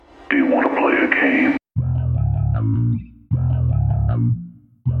shame.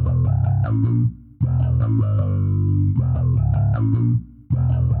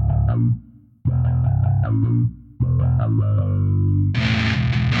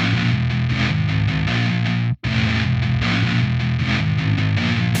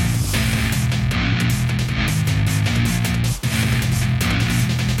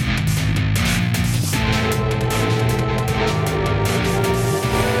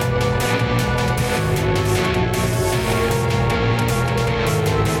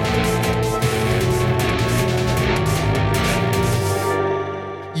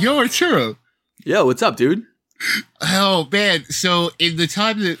 Yo, Arturo. Yo, what's up, dude? Oh, man. So, in the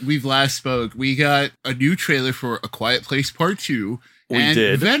time that we've last spoke, we got a new trailer for A Quiet Place Part 2. We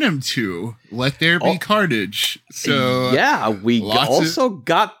did. Venom 2, Let There Be Carnage. So, yeah, we also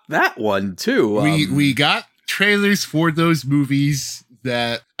got that one, too. We got trailers for those movies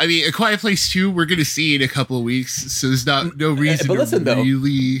that... I mean, A Quiet Place 2, we're going to see in a couple of weeks, so there's no reason to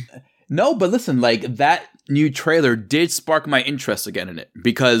really... No, but listen, like, that new trailer did spark my interest again in it,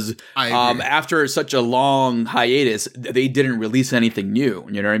 because after such a long hiatus, they didn't release anything new,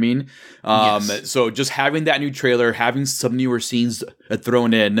 you know what I mean? Yes. So just having that new trailer, having some newer scenes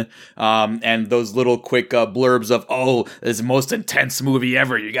thrown in, and those little quick blurbs of, oh, this is the most intense movie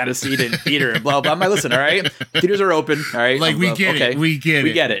ever, you gotta see it in theater, and blah, blah. I'm like, listen, all right? Theaters are open, all right? Like, we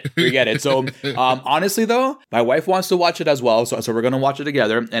get it. So, honestly, though, my wife wants to watch it as well, so we're gonna watch it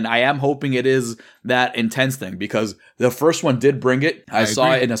together, and I am hoping it is that intense thing, because the first one did bring it. I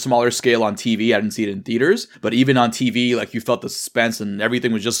saw it in a smaller scale on TV. I didn't see it in theaters, but even on TV, like, you felt the suspense and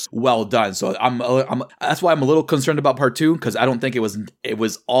everything was just well done. So I'm that's why I'm a little concerned about part 2, because I don't think it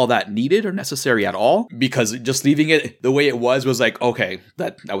was all that needed or necessary at all, because just leaving it the way it was like, okay,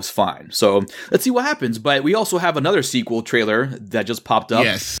 that was fine. So let's see what happens. But we also have another sequel trailer that just popped up.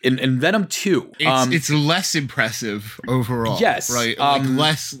 Yes. In Venom 2. It's less impressive overall. Yes. Right.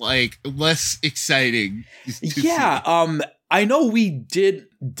 Less exciting. Yeah. I know we did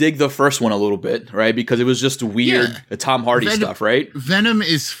dig the first one a little bit, right? Because it was just weird Tom Hardy stuff, right? Venom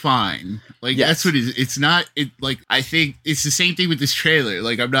is fine. Like, that's what it is. It's not, I think it's the same thing with this trailer.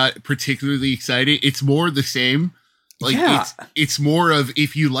 Like, I'm not particularly excited. It's more the same. Like, it's more of,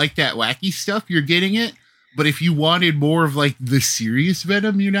 if you like that wacky stuff, you're getting it. But if you wanted more of, like, the serious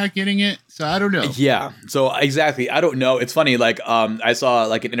Venom, you're not getting it. So I don't know. Yeah. So exactly. I don't know. It's funny. Like, I saw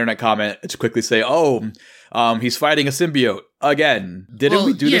like an internet comment to quickly say, he's fighting a symbiote again. Didn't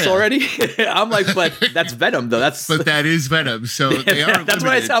we do this already? I'm like, but that's Venom though. But that is Venom. So they are. That's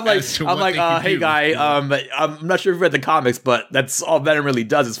what I sound like. I'm like, hey guy, I'm not sure if you read the comics, but that's all Venom really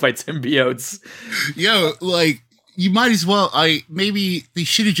does is fight symbiotes. Yo, like, you might as well. Maybe they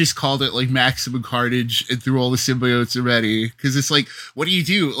should have just called it like Maximum Carnage and threw all the symbiotes already. Because it's like, what do you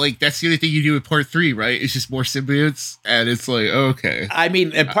do? Like, that's the only thing you do with part 3, right? It's just more symbiotes, and it's like, okay. I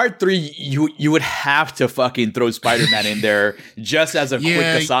mean, in part 3, you would have to fucking throw Spider-Man in there just as a quick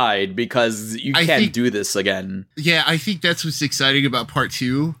aside, because you can't do this again. Yeah, I think that's what's exciting about part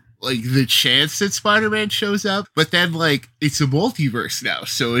 2. Like, the chance that Spider-Man shows up, but then, like, it's a multiverse now.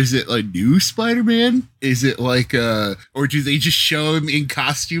 So is it a new Spider-Man? Is it like or do they just show him in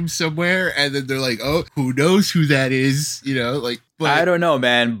costume somewhere and then they're like, oh, who knows who that is? You know, like, but I don't know,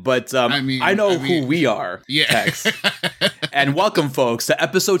 man, but I know who we are. Yeah. Tex. And welcome, folks, to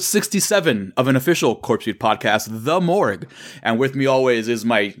episode 67 of an official Corpse Feed podcast, The Morgue. And with me always is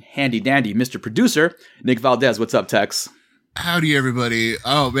my handy dandy Mr. Producer, Nick Valdez. What's up, Tex? Howdy, everybody.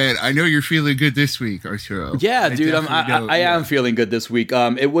 Oh, man, I know you're feeling good this week, Arturo. Yeah, dude, I am feeling good this week.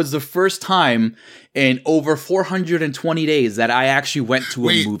 It was the first time in over 420 days that I actually went to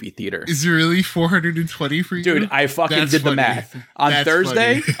a movie theater. Is it really 420 for you? Dude, I fucking did the math. On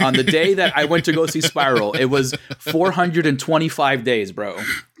Thursday, on the day that I went to go see Spiral, it was 425 days, bro.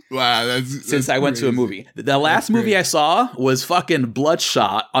 Wow, that's I went to a movie. The last movie I saw was fucking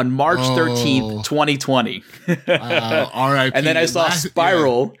Bloodshot on March 13th, 2020. R.I.P. And then I saw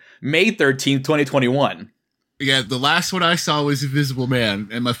Spiral May 13th, 2021. Yeah, the last one I saw was Invisible Man,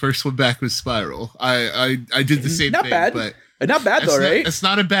 and my first one back was Spiral. I did the same thing. Bad. But not bad though, right? It's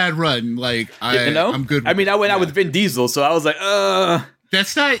not a bad run. Like, I'm good. I mean, I went out with Vin Diesel, so I was like,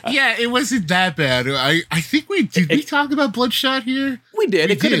 That's not. Yeah, it wasn't that bad. I think we talk about Bloodshot here. We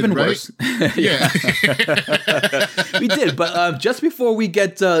did. It could have been worse. Yeah, we did. But just before we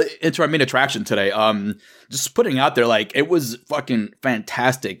get into our main attraction today, just putting out there, like, it was fucking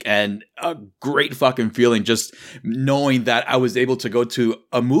fantastic and a great fucking feeling just knowing that I was able to go to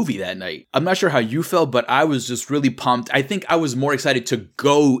a movie that night. I'm not sure how you felt, but I was just really pumped. I think I was more excited to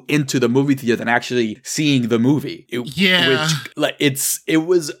go into the movie theater than actually seeing the movie. It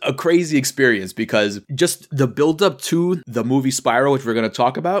was a crazy experience because just the build up to the movie Spiral, which we're going to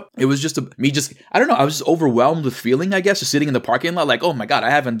talk about, it was just I don't know, I was just overwhelmed with feeling, I guess, just sitting in the parking lot like, oh my God, I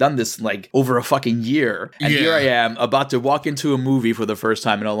haven't done this like over a fucking year. And here I am about to walk into a movie for the first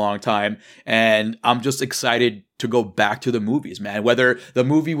time in a long time. And I'm just excited to go back to the movies, man. Whether the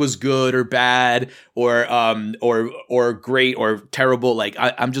movie was good or bad or great or terrible, like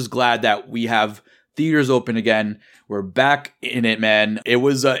I'm just glad that we have theaters open again. We're back in it, man. It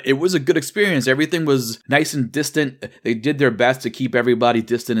was a good experience. Everything was nice and distant. They did their best to keep everybody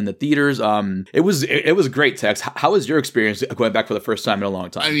distant in the theaters. It was great, Tex. How was your experience going back for the first time in a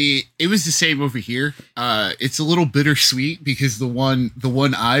long time? I mean, it was the same over here. It's a little bittersweet because the one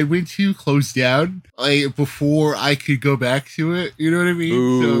I went to closed down like before I could go back to it. You know what I mean?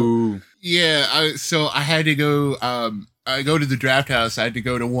 Ooh. So yeah, so I had to go. I go to the Draft House. I had to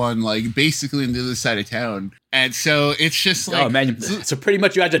go to one like basically on the other side of town. And so it's just like, oh man, so pretty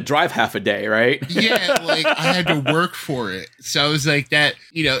much you had to drive half a day, right? Yeah, like I had to work for it. So I was like that,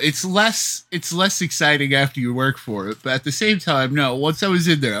 it's less exciting after you work for it. But at the same time, no, once I was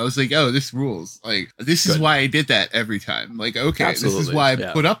in there, I was like, oh, this rules. Like, this is why I did that every time. Like, okay, Absolutely. This is why I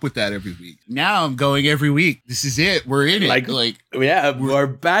put up with that every week. Now I'm going every week. This is it. We're in it. Like yeah, we're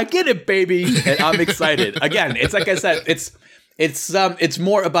back in it, baby. And I'm excited. Again, it's like I said, it's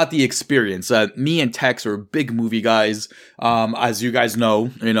more about the experience. Me and Tex are big movie guys. As you guys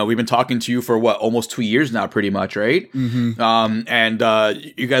know, we've been talking to you for almost 2 years now, pretty much, right? Mm-hmm. And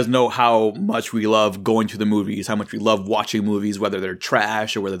you guys know how much we love going to the movies, how much we love watching movies, whether they're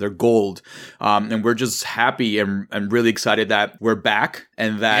trash or whether they're gold. And we're just happy and really excited that we're back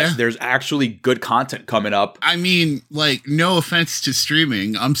and that there's actually good content coming up. I mean, like, no offense to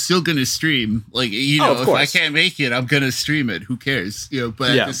streaming, I'm still gonna stream. Like, if I can't make it, I'm gonna stream it. Who cares?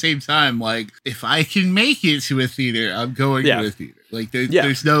 But at the same time, like, if I can make it to a theater, I'm going to a theater. Like,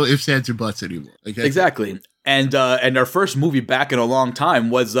 there's no ifs, ands, or buts anymore. Like, exactly. And our first movie back in a long time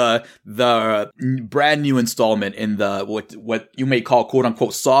was the brand new installment in the what you may call quote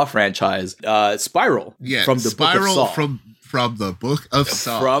unquote Saw franchise, Spiral. Yeah, from the Spiral book of Saw. From the book of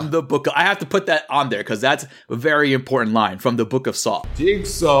Saw. From the book. I have to put that on there because that's a very important line from the book of Saw.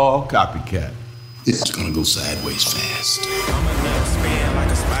 Jigsaw copycat. This is gonna go sideways fast. I'm a next man like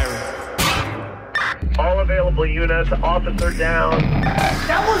a spiral. All available units, officer down.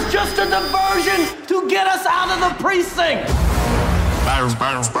 That was just a diversion to get us out of the precinct. Spiral.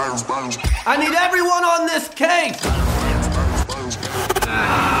 I need everyone on this case.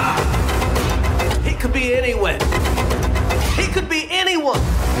 He could be anywhere. He could be anyone.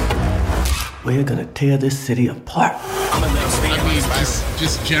 We're gonna tear this city apart. I mean,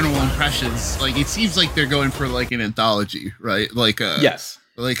 just general impressions. Like, it seems like they're going for like an anthology, right? Like yes,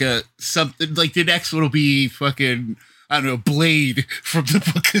 like something like the next one will be fucking, I don't know, Blade from the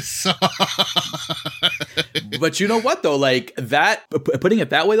book of Saw. But you know what though? Like that, putting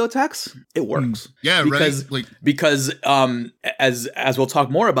it that way though, Tex, it works. Yeah, because, right. Because as we'll talk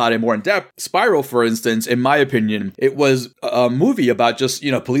more about it more in depth, Spiral, for instance, in my opinion, it was a movie about just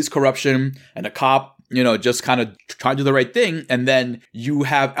police corruption and a cop just kind of trying to do the right thing. And then you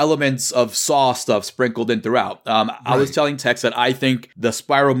have elements of Saw stuff sprinkled in throughout. I was telling Tex that I think the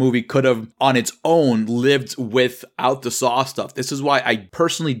Spiral movie could have on its own lived without the Saw stuff. This is why I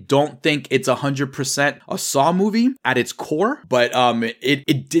personally don't think it's 100% a Saw movie at its core, but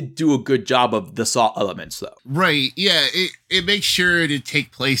it did do a good job of the Saw elements though. Right. Yeah. It makes sure to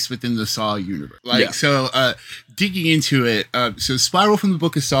take place within the Saw universe. So digging into it, so Spiral from the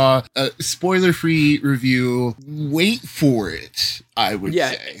book of Saw, spoiler-free review. Wait for it, I would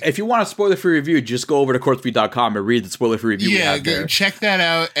say. If you want a spoiler-free review, just go over to courtfeet.com and read the spoiler-free review we have there. Check that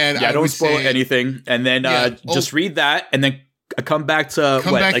out. And don't spoil anything. And then just read that and then come back to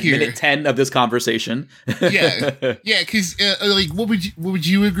minute 10 of this conversation. Because like what would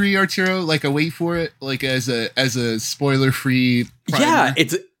you agree, Arturo? Like a wait for it, like as a spoiler-free primer? Yeah,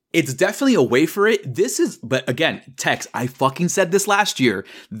 it's definitely a way for it. But again, Tex, I fucking said this last year.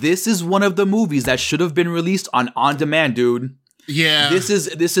 This is one of the movies that should have been released on demand, dude. Yeah. This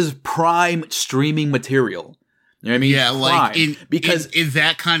is prime streaming material. You know what I mean? Yeah, like in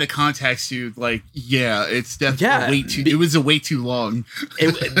that kind of context, dude. Like, yeah, it's definitely it was a way too long.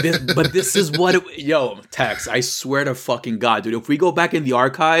 But this is what Tex, I swear to fucking God, dude. If we go back in the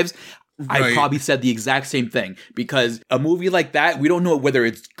archives, I probably said the exact same thing, because a movie like that, we don't know whether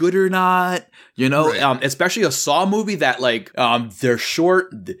it's good or not, you know, especially a Saw movie that like, they're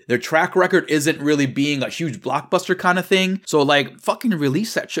short, their track record isn't really being a huge blockbuster kind of thing. So like fucking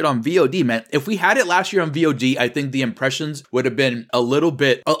release that shit on VOD, man. If we had it last year on VOD, I think the impressions would have been a little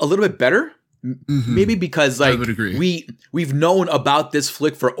bit better. Maybe because like we've known about this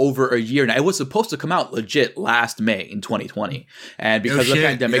flick for over a year now. It was supposed to come out legit last May in 2020, and because of the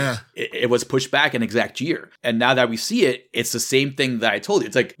pandemic, it was pushed back an exact year. And now that we see it, it's the same thing that I told you.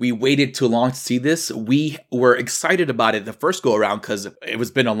 It's like we waited too long to see this. We were excited about it the first go around because it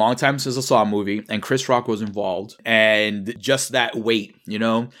was been a long time since I saw a movie, and Chris Rock was involved, and just that wait, you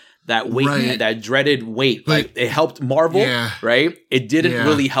know. That weight, that dreaded weight, but, like it helped Marvel, right? It didn't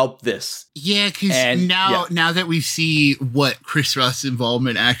really help this. Yeah, because now that we see what Chris Rock's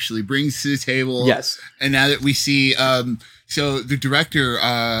involvement actually brings to the table, and now that we see, so the director,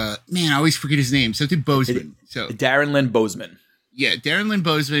 man, I always forget his name, something Boseman. Darren Lynn Boseman. Yeah, Darren Lynn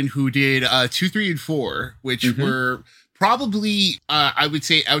Boseman, who did 2, 3, and 4, which were probably, I would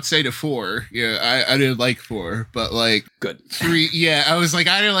say outside of 4. Yeah, I didn't like 4, but like good 3. Yeah, I was like,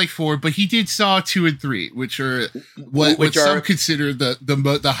 I didn't like 4, but he did Saw 2 and 3, which are what some consider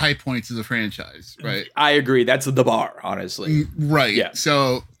the high points of the franchise, right? I agree. That's the bar, honestly. Right. Yeah.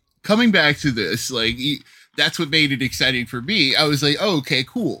 So coming back to this, like that's what made it exciting for me. I was like, oh, okay,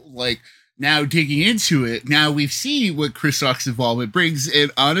 cool. Like, now digging into it, now we've seen what Chris Rock's involvement brings,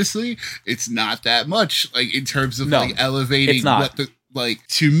 and honestly, it's not that much. Like in terms of like elevating what the like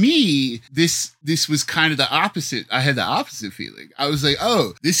to me, this was kind of the opposite. I had the opposite feeling. I was like,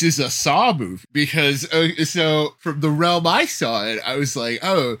 oh, this is a Saw movie because so from the realm I saw it, I was like,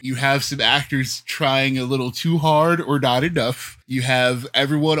 oh, you have some actors trying a little too hard or not enough. You have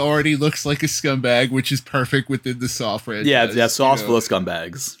everyone already looks like a scumbag, which is perfect within the Saw franchise. Yeah, Saw's full of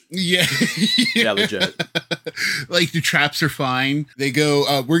scumbags. Yeah. Yeah, legit. Like the traps are fine. They go,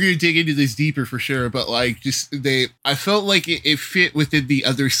 we're going to dig into this deeper for sure, but like I felt like it fit within the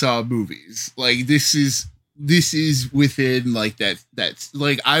other Saw movies. Like this is within like that's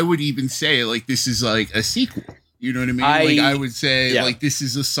like, I would even say like this is like a sequel. You know what I mean? I would say like this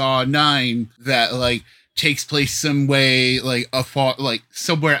is a Saw 9 that like takes place some way like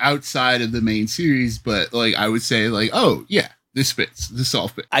somewhere outside of the main series, but like I would say like, oh yeah, this fits. This all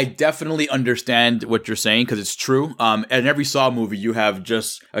fits. I definitely understand what you're saying because it's true. In every Saw movie, you have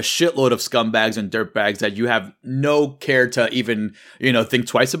just a shitload of scumbags and dirtbags that you have no care to even, think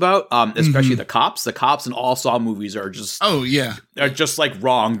twice about. Especially the cops. The cops in all Saw movies are just are just like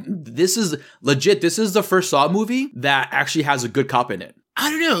wrong. This is legit. This is the first Saw movie that actually has a good cop in it. I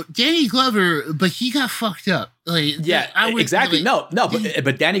don't know, Danny Glover, but he got fucked up. Like, exactly. No,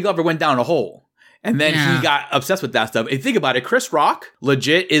 but Danny Glover went down a hole. And then he got obsessed with that stuff. And think about it, Chris Rock,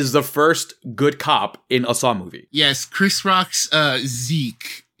 legit, is the first good cop in a Saw movie. Yes, Chris Rock's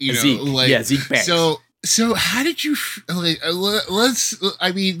Zeke. Zeke Banks. So how did you let's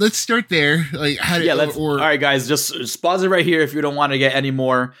start there. Like, how did all right, guys, just pause it right here if you don't want to get any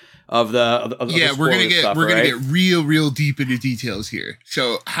more of the we're gonna get real deep into details here.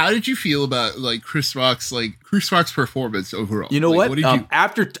 So how did you feel about like Chris Rock's performance overall? You know what did you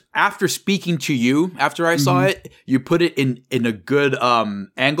after speaking to you after I saw it, you put it in a good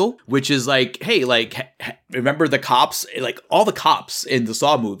angle, which is like, hey, like remember the cops, like all the cops in the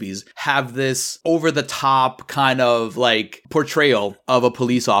Saw movies have this over the top kind of like portrayal of a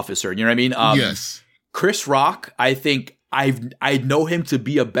police officer, you know what I mean? Yes. Chris Rock, I think I know him to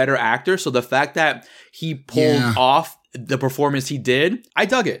be a better actor, so the fact that he pulled off the performance he did, I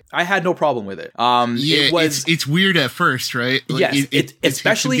dug it. I had no problem with it. It's weird at first, right? Like, yes, it's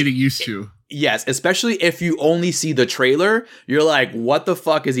especially getting used to. Yes, especially if you only see the trailer, you're like, what the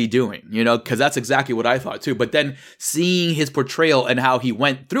fuck is he doing? Because that's exactly what I thought too. But then seeing his portrayal and how he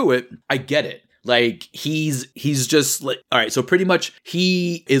went through it, I get it. Like he's just like, all right, so pretty much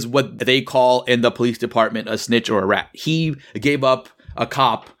he is what they call in the police department a snitch or a rat. He gave up a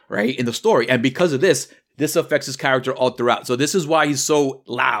cop, right, in the story. And because of this affects his character all throughout. So this is why he's so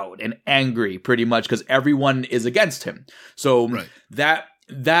loud and angry pretty much, because everyone is against him. So that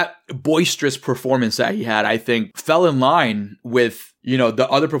boisterous performance that he had, I think, fell in line with, the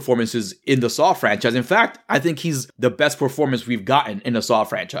other performances in the Saw franchise. In fact, I think he's the best performance we've gotten in the Saw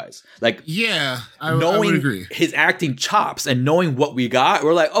franchise. Like, I would agree. His acting chops and knowing what we got,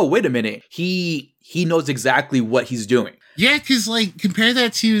 we're like, oh, wait a minute. He knows exactly what he's doing. Yeah, because like compare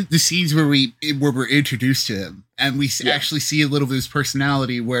that to the scenes where we're introduced to him, And we actually see a little of his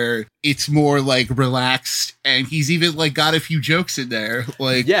personality where it's more like relaxed, and he's even like got a few jokes in there.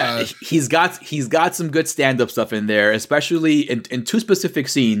 Like, he's got some good stand-up stuff in there, especially in two specific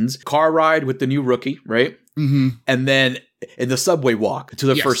scenes: car ride with the new rookie, right? Mm-hmm. And then in the subway walk to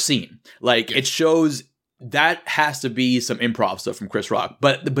the first scene. Like, it shows that has to be some improv stuff from Chris Rock.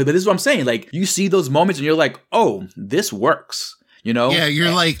 But this is what I'm saying. Like, you see those moments and you're like, oh, this works. You know? Yeah,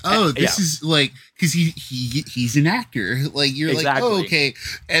 you're like, oh, this is like, because he's an actor. Like, you're like, oh, okay.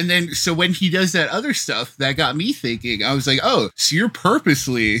 And then, so when he does that other stuff, that got me thinking. I was like, oh, so you're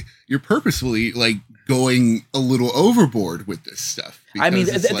purposely like going a little overboard with this stuff. I mean,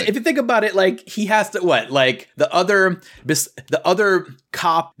 if you think about it, like, he has to like the other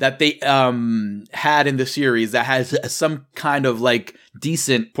cop that they had in the series that has some kind of like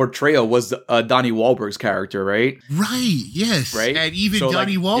decent portrayal was Donnie Wahlberg's character, right? Right. Yes. Right. And even so,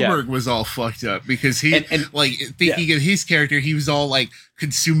 Donnie Wahlberg was all fucked up because he like thinking of his character, he was all like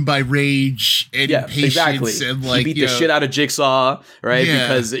consumed by rage and impatience and like he beat the shit out of Jigsaw, right?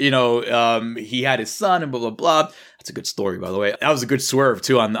 Because he had his son and blah blah blah. That's a good story, by the way. That was a good swerve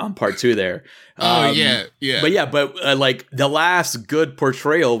too on part 2 there. But like the last good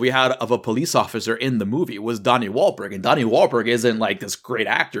portrayal we had of a police officer in the movie was Donnie Wahlberg, and Donnie Wahlberg isn't like this great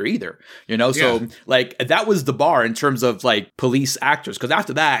actor either, you know. So like that was the bar in terms of like police actors, because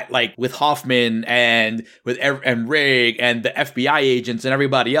after that, like with Hoffman and with Rigg and the FBI agents and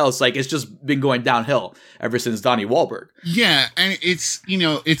everybody else, like it's just been going downhill ever since Donnie Wahlberg. Yeah, and it's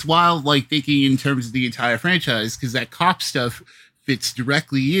it's wild like thinking in terms of the entire franchise, because that cop stuff fits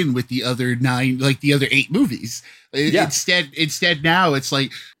directly in with the other 8 movies. Instead now it's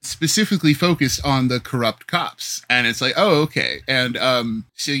like specifically focused on the corrupt cops, and it's like, oh, okay. And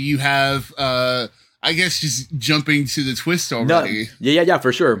so you have I guess just jumping to the twist already. Yeah,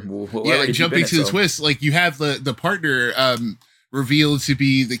 for sure. Jumping to the twist, like you have the partner revealed to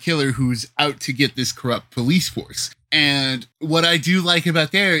be the killer who's out to get this corrupt police force. And what I do like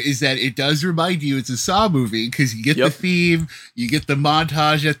about there is that it does remind you it's a Saw movie, because you get the theme, you get the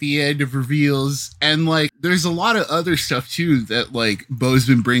montage at the end of reveals, and like there's a lot of other stuff too that like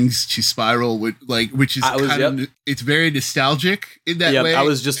Boseman brings to Spiral, with like which is it's very nostalgic in that way. I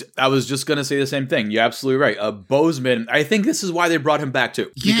was just gonna say the same thing. You're absolutely right. Boseman, I think this is why they brought him back too.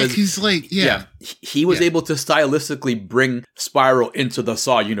 Because he was able to stylistically bring Spiral into the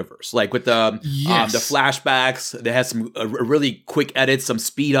Saw universe, like with the flashbacks. They had some really quick edits, some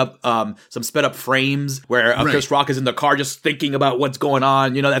sped up frames where Chris Rock is in the car just thinking about what's going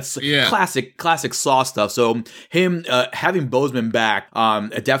on. You know, that's classic Saw stuff. So him having Boseman back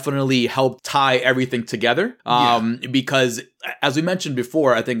definitely helped tie everything together. Because as we mentioned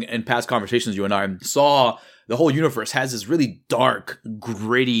before, I think in past conversations you and I saw, the whole universe has this really dark,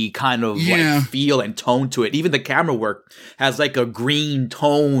 gritty kind of like feel and tone to it. Even the camera work has like a green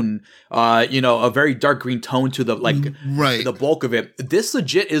tone, a very dark green tone to the the bulk of it. This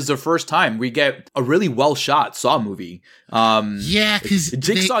legit is the first time we get a really well shot Saw movie. Because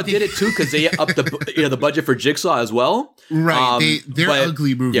Jigsaw did it too, because they upped the budget for Jigsaw as well. Right, they're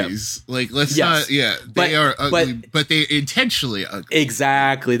ugly movies. Like they are ugly, but they're intentionally ugly.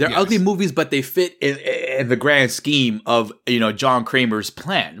 Exactly, they're ugly movies, but they fit in the grand scheme of John Kramer's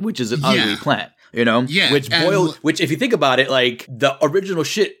plan, which is an ugly plan. Which if you think about it, like the original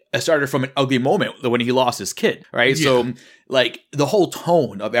shit started from an ugly moment when he lost his kid, right? Yeah. So like the whole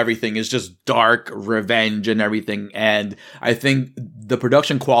tone of everything is just dark revenge and everything. And I think the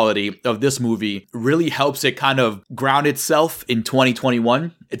production quality of this movie really helps it kind of ground itself in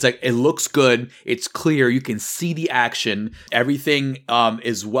 2021. It's like, it looks good. It's clear. You can see the action. Everything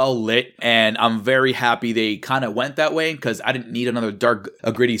is well lit. And I'm very happy they kind of went that way, because I didn't need another dark,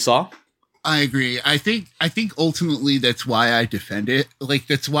 gritty Saw. I agree. I think ultimately that's why I defend it. Like,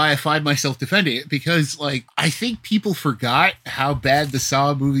 that's why I find myself defending it, because like I think people forgot how bad the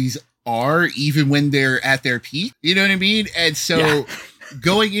Saw movies are, even when they're at their peak. You know what I mean? And so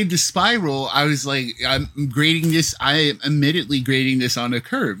going into Spiral, I was like, I am admittedly grading this on a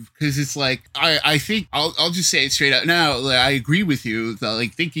curve, because it's like, I think I'll just say it straight out now. Like, I agree with you that,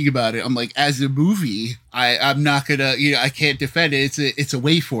 like, thinking about it, I'm like, as a movie, I'm not gonna, I can't defend it. It's a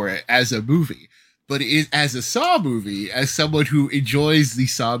way for it as a movie. But as a Saw movie, as someone who enjoys the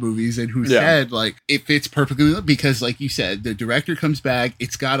Saw movies and who said, like, it fits perfectly, because, like you said, the director comes back.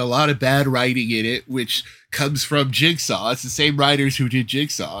 It's got a lot of bad writing in it, which comes from Jigsaw. It's the same writers who did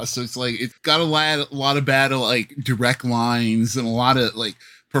Jigsaw. So it's like, it's got a lot of bad, like, direct lines, and a lot of, like,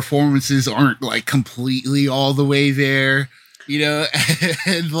 performances aren't, like, completely all the way there.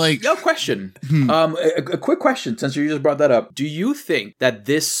 And like, no question. A quick question, since you just brought that up. Do you think that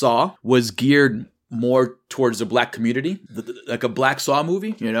this Saw was geared more towards the black community, like a Black Saw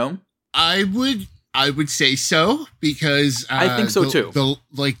movie, you know? I would say so, because I think so too.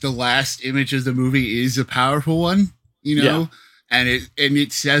 The last image of the movie is a powerful one, you know? Yeah. And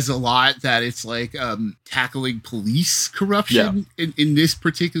it says a lot that it's like tackling police corruption in this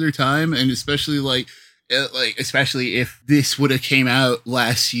particular time, and especially especially if this would have came out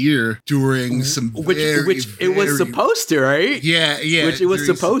last year during some which it was supposed to, right? Yeah. Which it was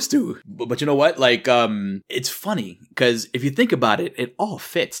supposed to. But you know what? Like, it's funny because if you think about it, it all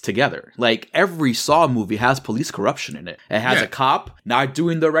fits together. Like every Saw movie has police corruption in it. It has a cop not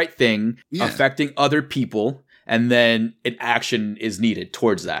doing the right thing, affecting other people. And then an action is needed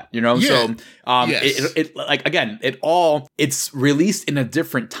towards that, you know? Yeah. So, it like, again, it's released in a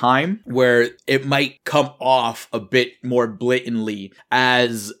different time where it might come off a bit more blatantly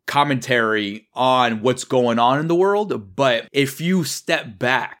as commentary on what's going on in the world. But if you step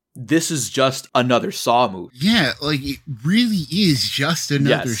back, this is just another Saw movie. Yeah, like it really is just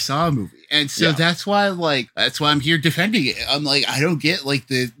another Saw movie. And so that's why I'm here defending it. I'm like, I don't get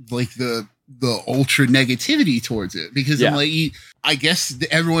the ultra negativity towards it, because I'm like, I guess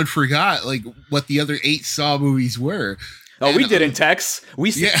everyone forgot like what the other 8 Saw movies were. Oh, and we didn't, Tex.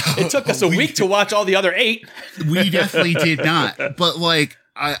 It took us a week to watch all the other 8. We definitely did not. But like,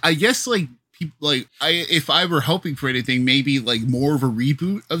 I guess like if I were hoping for anything, maybe like more of a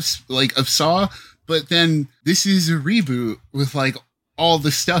reboot of Saw. But then this is a reboot with like all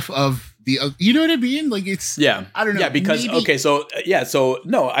the stuff of you know what I mean? Like it's, I don't know. Yeah, because,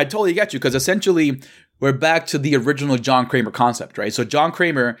 no, I totally get you. Because essentially we're back to the original John Kramer concept, right? So John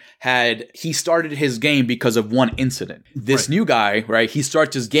Kramer he started his game because of one incident. This new guy, right? He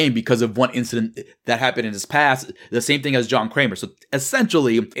starts his game because of one incident that happened in his past. The same thing as John Kramer. So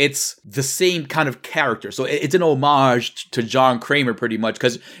essentially it's the same kind of character. So it's an homage to John Kramer pretty much,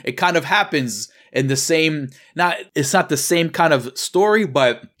 because it kind of happens in the same, it's not the same kind of story,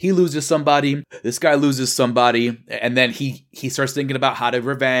 but he loses somebody, this guy loses somebody, and then he starts thinking about how to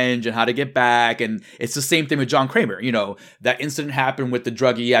revenge and how to get back. And it's the same thing with John Kramer. You know, that incident happened with the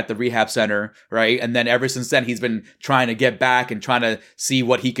druggie at the rehab center, right? And then ever since then, he's been trying to get back and trying to see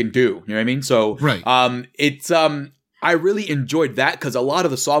what he can do. You know what I mean? So, I really enjoyed that, because a lot of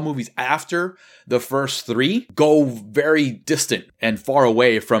the Saw movies after the first 3 go very distant and far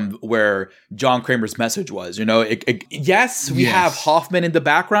away from where John Kramer's message was. You know, we have Hoffman in the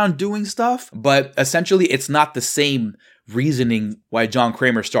background doing stuff, but essentially it's not the same reasoning why John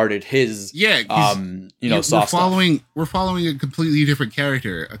Kramer started his Saw stuff. We're following a completely different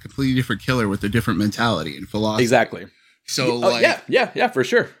character, a completely different killer with a different mentality and philosophy. Exactly. So for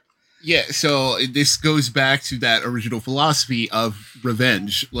sure. Yeah, so this goes back to that original philosophy of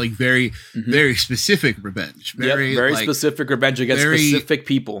revenge, like very specific revenge. Very specific revenge against specific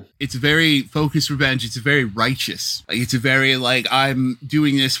people. It's very focused revenge. It's very righteous. Like, it's a very, like, I'm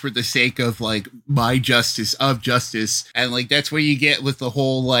doing this for the sake of, like, my justice, and, like, that's where you get with the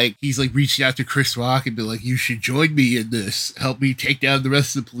whole, like, he's, like, reaching out to Chris Rock and be like, you should join me in this. Help me take down the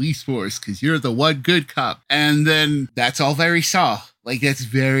rest of the police force, because you're the one good cop. And then that's all very Saw. Like, that's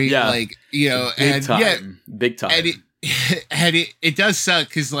very, like, you know, big time. And it does suck,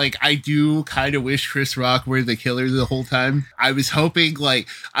 because, like, I do kind of wish Chris Rock were the killer the whole time. I was hoping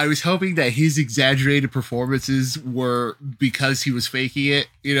that his exaggerated performances were because he was faking it,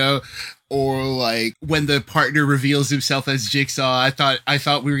 you know? Or like when the partner reveals himself as Jigsaw, I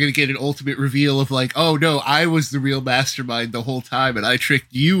thought we were gonna get an ultimate reveal of like, oh no, I was the real mastermind the whole time, and I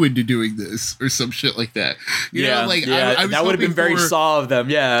tricked you into doing this, or some shit like that. You know, like I was that would have been very Saw of them.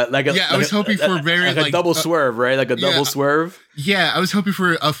 Yeah, I was hoping for a double swerve, right? Like a double swerve. Yeah, I was hoping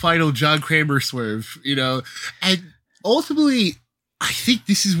for a final John Kramer swerve. You know, and ultimately, I think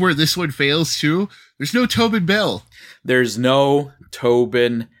this is where this one fails too. There's no Tobin Bell.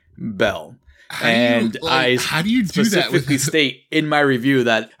 How do you do specifically that state in my review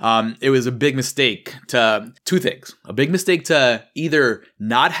that it was a big mistake to 2 things. A big mistake to either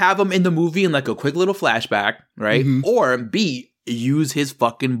not have him in the movie in like a quick little flashback, right? Mm-hmm. Or B, use his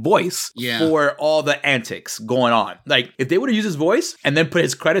fucking voice for all the antics going on. Like, if they would have used his voice and then put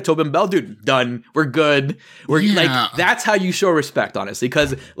his credit, Tobin Bell, dude, done. We're good. Like, that's how you show respect, honestly.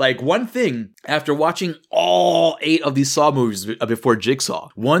 Because, like, one thing, after watching all 8 of these Saw movies before Jigsaw,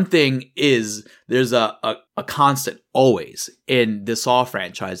 one thing is there's a constant always in the Saw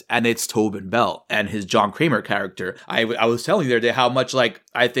franchise, and it's Tobin Bell and his John Kramer character. I was telling you the other day how much, like,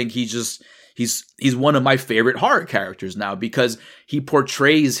 I think he's one of my favorite horror characters now, because he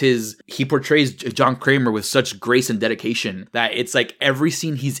portrays John Kramer with such grace and dedication that it's like every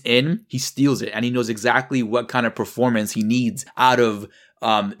scene he's in, he steals it, and he knows exactly what kind of performance he needs out of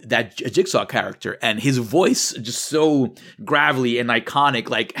that Jigsaw character, and his voice just so gravelly and iconic.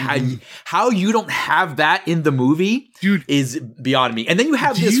 Like how you don't have that in the movie, dude, is beyond me. And then you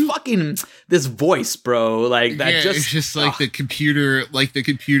have this voice, bro. Like that it's just like the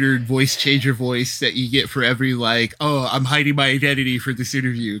computer voice changer voice that you get for every like, oh, I'm hiding my identity for this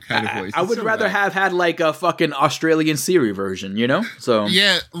interview kind of voice. I would rather have had like a fucking Australian Siri version, you know? So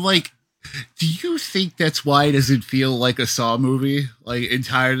yeah, like, do you think that's why it doesn't feel like a Saw movie? Like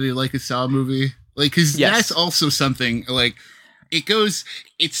entirely like a Saw movie? Like, cause that's also something like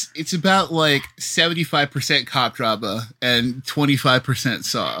it's about like 75% cop drama and 25%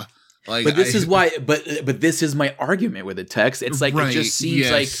 Saw. Like, but this is why, but this is my argument with the text. It's like, it just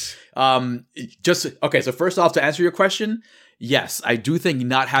seems like, okay. So first off, to answer your question, yes, I do think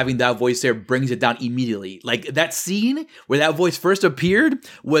not having that voice there brings it down immediately. Like that scene where that voice first appeared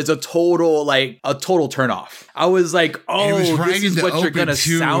was a total turnoff. I was like, oh, this is what you're gonna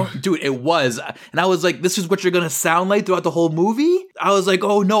sound, dude. It was, and I was like, this is what you're gonna sound like throughout the whole movie. I was like,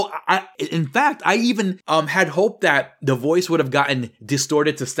 oh no. In fact, I even had hoped that the voice would have gotten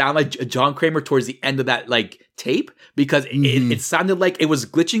distorted to sound like John Kramer towards the end of that like tape, because it sounded like it was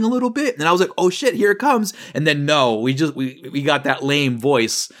glitching a little bit, and I was like, oh shit, here it comes. And then no, we got that lame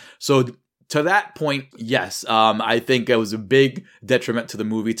voice. So to that point, yes, I think it was a big detriment to the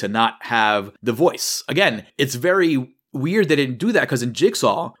movie to not have the voice. Again, it's very weird they didn't do that, because in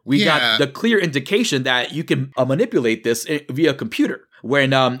Jigsaw, we got the clear indication that you can manipulate this via computer.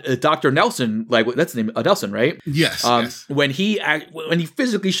 When Dr. Nelson, like that's the name, Nelson, right? Yes, yes. When he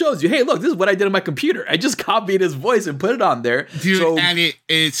physically shows you, hey, look, this is what I did on my computer. I just copied his voice and put it on there. Dude, and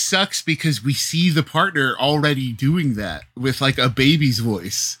it sucks because we see the partner already doing that with like a baby's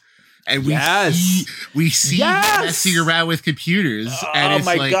voice. And we see messing around with computers. And oh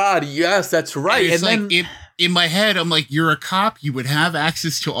my God, yes, that's right. And then in my head, I'm like, you're a cop, you would have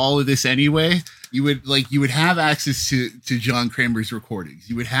access to all of this anyway. You would have access to John Kramer's recordings.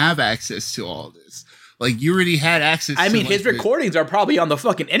 You would have access to all of this. Like, you already had access to, his recordings are probably on the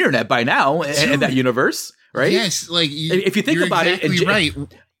fucking internet by now in that universe, right? Yes, like if you think about exactly it,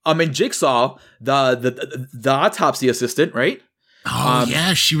 right. In Jigsaw, the autopsy assistant, right? Oh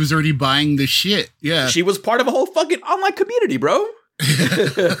yeah, she was already buying the shit. Yeah, she was part of a whole fucking online community, bro. You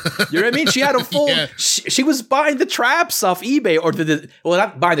know what I mean? She had a full. Yeah. She was buying the traps off eBay, or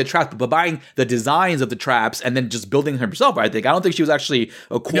not buying the traps, but buying the designs of the traps and then just building them herself. I don't think she was actually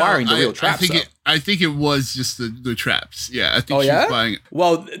acquiring the real traps. I think it was just the traps. Yeah, I think she was buying it.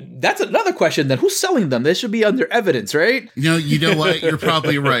 Well, that's another question. Then who's selling them? They should be under evidence, right? You know what? You're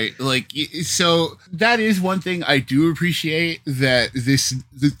probably right. Like, so that is one thing I do appreciate, that the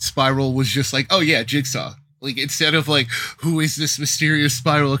Spiral was just like, oh yeah, Jigsaw. Like, instead of like, who is this mysterious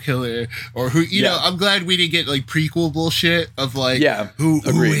spiral killer, or who, you know, I'm glad we didn't get like prequel bullshit of like, who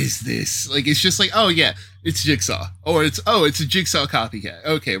is this? Like, it's just like, oh yeah, it's Jigsaw, or it's a Jigsaw copycat.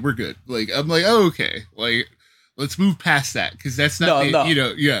 Okay, we're good. Like, I'm like, oh, okay, like, let's move past that, because that's not, you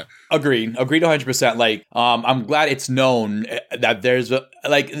know, yeah. Agreed 100%. Like, I'm glad it's known that there's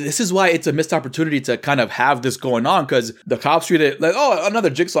this is why it's a missed opportunity to kind of have this going on, because the cops treat it like, oh, another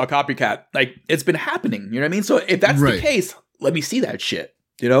Jigsaw copycat. Like, it's been happening, you know what I mean? So if that's the case, let me see that shit.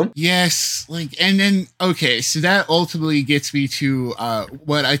 You know? Yes. Like, and then, okay, so that ultimately gets me to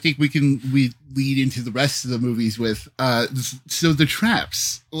what I think we lead into the rest of the movies with. So the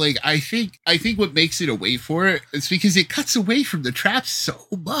traps. Like, I think what makes it a way for it is because it cuts away from the traps so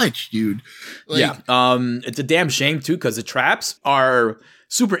much, dude. Like, it's a damn shame, too, because the traps are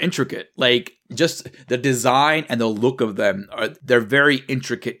super intricate. Like, just the design and the look of them they're very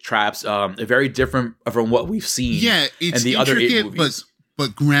intricate traps. They're very different from what we've seen. Yeah, it's in the other 8 movies.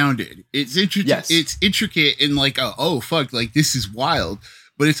 But grounded. It's intricate. Yes. It's intricate in like, oh fuck, like this is wild.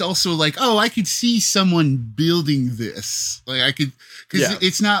 But it's also like, oh, I could see someone building this. Like, I could, because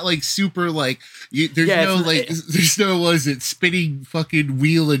it's not like super like there's no spinning fucking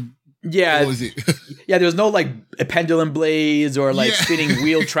wheel and what was it? There's no like pendulum blades or like spinning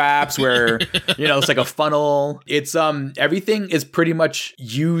wheel traps where it's like a funnel. It's everything is pretty much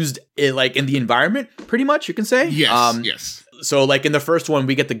used in the environment. Pretty much, you can say. Yes. So, like, in the first one,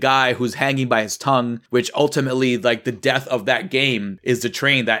 we get the guy who's hanging by his tongue, which ultimately, like, the death of that game is the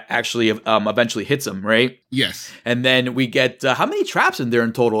train that actually eventually hits him, right? Yes. And then we get, how many traps in there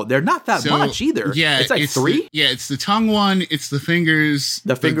in total? They're not that much either. Yeah. It's like 3? It's the tongue one, it's the fingers,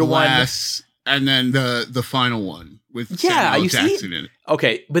 the finger glass, and then the final one with Samuel Jackson in it.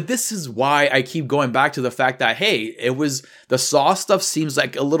 Okay, but this is why I keep going back to the fact that, hey, it was the Saw stuff seems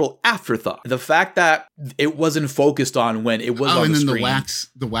like a little afterthought. The fact that it wasn't focused on when it was on the screen.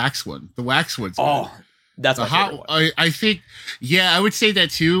 The wax one. The wax one's good. That's my favorite one. I think, I would say that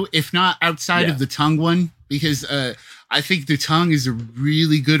too. If not outside of the tongue one, because I think the tongue is a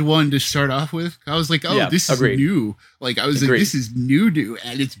really good one to start off with. I was like, this is new. Like I was like, this is new,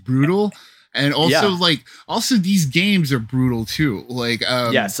 and it's brutal. And also, also these games are brutal too. Like,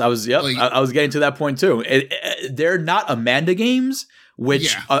 yes, I was getting to that point too. They're not Amanda games,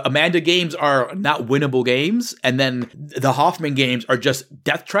 which Amanda games are not winnable games, and then the Hoffman games are just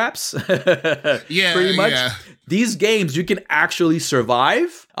death traps. Pretty much. Yeah. These games you can actually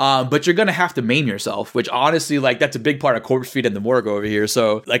survive, but you're gonna have to maim yourself, which honestly, like, that's a big part of Corpse Feed and the Morgue over here.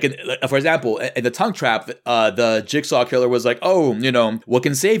 So, like, for example, in the tongue trap, the Jigsaw killer was like, "Oh, what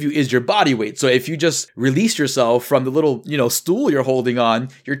can save you is your body weight. So if you just release yourself from the little, stool you're holding on,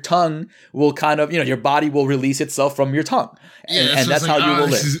 your tongue will kind of, your body will release itself from your tongue, and that's how you will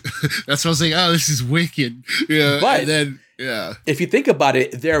live." That's what I was like. Oh, this is wicked. Yeah, but then if you think about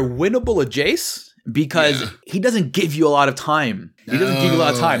it, they're winnable adjace. Because he doesn't give you a lot of time. He doesn't give you a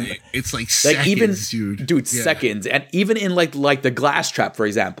lot of time. It's like seconds, dude. Seconds. And even in like the glass trap, for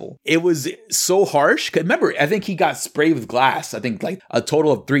example, it was so harsh. 'Cause remember, I think he got sprayed with glass. I think like a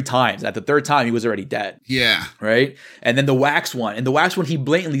total of 3 times. At the 3rd time, he was already dead. Yeah. Right. And then the wax one. In the wax one, he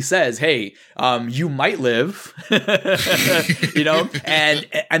blatantly says, "Hey, you might live."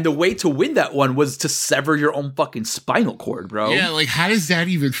 And the way to win that one was to sever your own fucking spinal cord, bro. Yeah. Like, how does that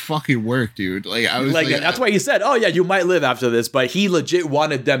even fucking work, dude? Like, I was like that's why he said, "Oh yeah, you might live after this," but he legit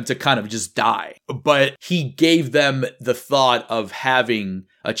wanted them to kind of just die. But he gave them the thought of having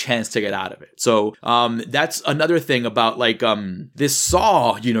a chance to get out of it. So that's another thing about like this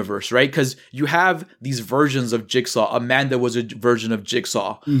Saw universe, right? Because you have these versions of Jigsaw. Amanda was a version of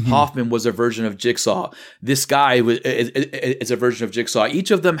Jigsaw. Mm-hmm. Hoffman was a version of Jigsaw. This guy is a version of Jigsaw.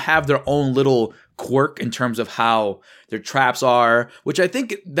 Each of them have their own little quirk in terms of how their traps are, which I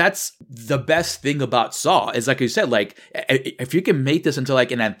think that's the best thing about Saw is, like you said, like if you can make this into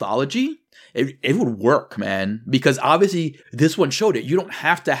like an anthology, it would work, man, because obviously this one showed it. You don't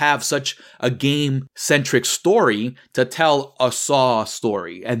have to have such a game-centric story to tell a Saw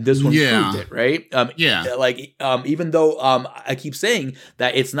story, and this one proved it, right? Even though I keep saying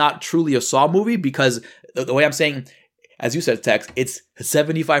that it's not truly a Saw movie, because the way I'm saying, as you said, Tex, it's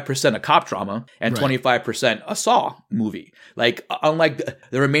 75% a cop drama and 25% a Saw movie. Like, unlike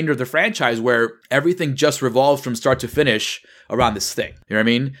the remainder of the franchise where everything just revolves from start to finish around this thing. You know what I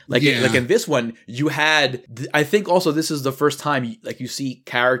mean? Like in this one, you had, I think also this is the first time like you see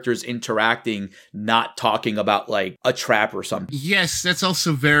characters interacting, not talking about like a trap or something. Yes, that's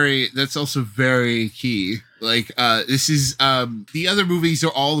also very key. Like, this is, the other movies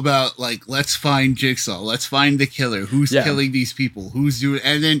are all about like, let's find Jigsaw, let's find the killer, who's killing these people, who's doing,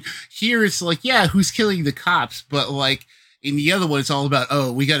 and then here it's like, who's killing the cops, but like, in the other one, it's all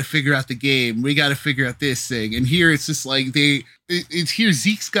about, we got to figure out the game. We got to figure out this thing. And here, it's just like it's here.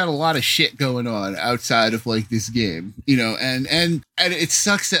 Zeke's got a lot of shit going on outside of like this game, and it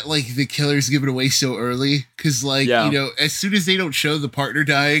sucks that like the killers give it away so early. Cause like, as soon as they don't show the partner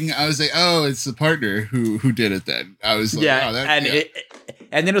dying, I was like, oh, it's the partner who did it then. I was like,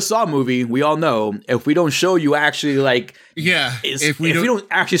 and in a Saw movie, we all know if we don't show you actually like, if we don't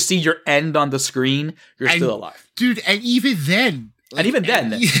actually see your end on the screen, you're still alive. Dude, and even then, it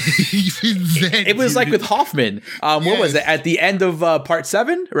was like with Hoffman. What was it at the end of part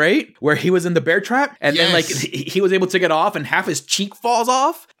 7, right, where he was in the bear trap, and then like he was able to get off, and half his cheek falls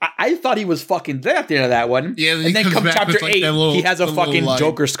off. I thought he was fucking dead at the end of that one. Yeah, and then come chapter 8, he has a fucking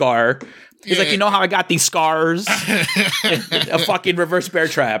Joker scar. He's like, how I got these scars? A fucking reverse bear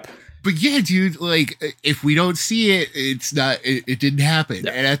trap. But yeah, dude, like, if we don't see it, it's not, it didn't happen.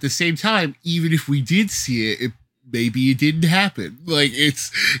 Yeah. And at the same time, even if we did see it, maybe it didn't happen. Like,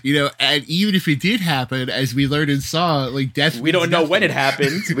 it's, and even if it did happen, as we learned in Saw, like, death. We don't know when it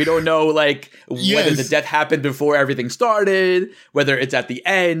happened. We don't know, like, whether the death happened before everything started, whether it's at the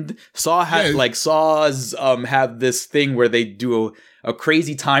end. Saw Saws have this thing where they do a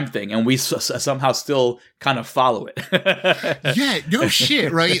crazy time thing, and we somehow still kind of follow it. No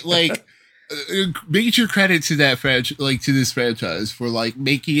shit, right? Like, major credit to that to this franchise for like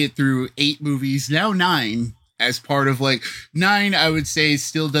making it through 8 movies, now 9. As part of like 9, I would say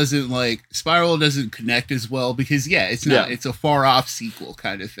still doesn't like Spiral doesn't connect as well because it's not it's a far off sequel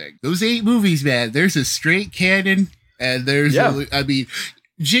kind of thing. Those 8 movies, man, there's a straight canon, and there's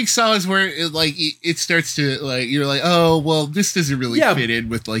Jigsaw is where it starts to like, you're like, oh well, this doesn't really fit in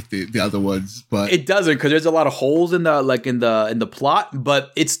with like the other ones, but it doesn't, because there's a lot of holes in the plot,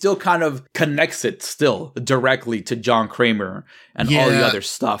 but it still kind of connects it still directly to John Kramer and all the other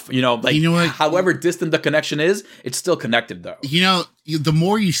stuff. However distant the connection is, it's still connected though. the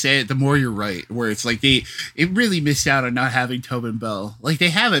more you say it, the more you're right. Where it's like it really missed out on not having Tobin Bell. Like they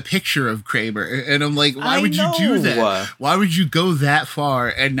have a picture of Kramer, and I'm like, why would you do that? Why would you go that far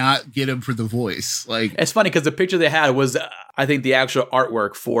and not get him for the voice? Like it's funny because the picture they had was, I think, the actual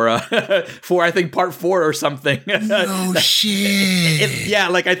artwork for I think part 4 or something. No shit. Yeah,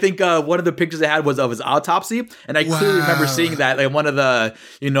 like I think one of the pictures they had was of his autopsy, and I clearly remember seeing that like one of the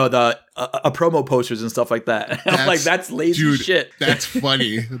promo posters and stuff like that. I'm like, that's lazy shit. That's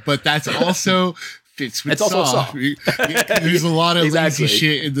funny, but that's also fits with it's also Saw. There's a lot of lazy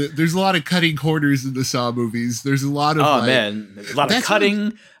shit. There's a lot of cutting corners in the Saw movies. There's a lot of a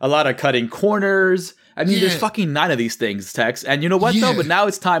lot of cutting corners. I mean, there's fucking 9 of these things, Tex. And you know what, though? But now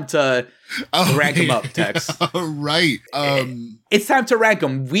it's time to rank them up, Tex. Right. It's time to rank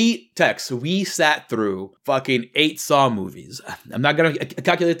them. We sat through fucking 8 Saw movies. I'm not going to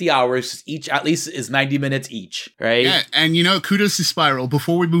calculate the hours. Each, at least, is 90 minutes each, right? Yeah, and kudos to Spiral.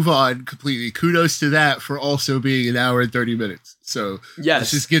 Before we move on completely, kudos to that for also being an hour and 30 minutes. So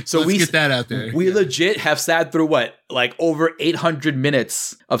yes, let's get that out there. We legit have sat through like over 800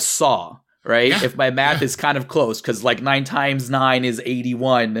 minutes of Saw. Right? Yeah. If my math is kind of close, because like 9 times 9 is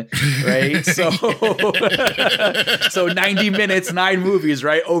 81, right? So 90 minutes, 9 movies,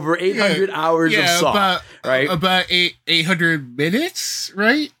 right? Over 800 hours of Saw, right? About 800 minutes,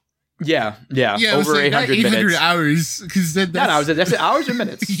 right? Yeah, over 800 minutes. Hours, because then not hours. That's hours or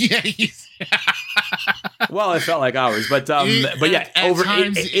minutes. Yeah. Well, it felt like hours, but yeah, over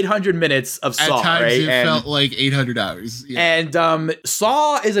 800 minutes of Saw. At times, right? It felt like 800 hours. Yeah. And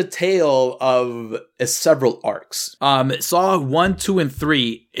Saw is a tale of several arcs. Saw 1, 2, and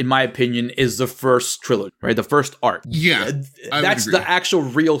 3, in my opinion, is the first trilogy, right? The first arc. Yeah, that's the actual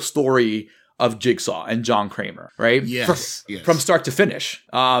real story of Jigsaw and John Kramer, right? Yes, from start to finish.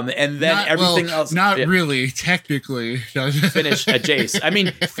 And then everything else. Not really, technically. Finish at Jace. I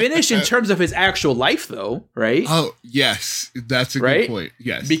mean, finish in terms of his actual life, though, right? Oh, yes. That's a good point.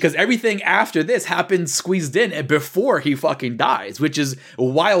 Yes. Because everything after this happens squeezed in before he fucking dies, which is a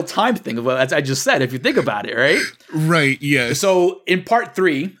wild time thing, as I just said, if you think about it, right? Right, yes. So in part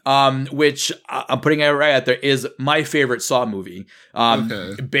 3, which I'm putting it right out there, is my favorite Saw movie.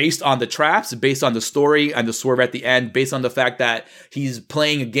 Based on the traps, based on the story and the swerve at the end, based on the fact that he's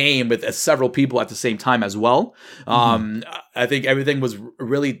playing a game with several people at the same time as well. I think everything was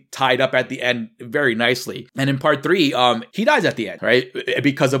really tied up at the end very nicely. And in part 3, he dies at the end, right?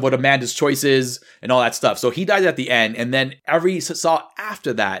 Because of what Amanda's choice is and all that stuff. So he dies at the end, and then every Saw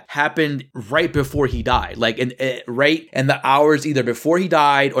after that happened right before he died, like in the hours either before he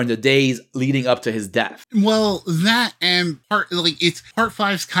died or in the days leading up to his death. Well, that and part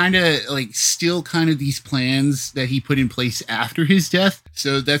 5's kind of like still kind of these plans that he put in place after his death.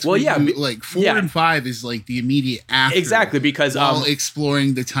 So that's 4 and 5 is like the immediate after. Exactly, because while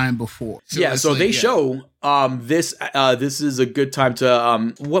exploring the time before. So they show this is a good time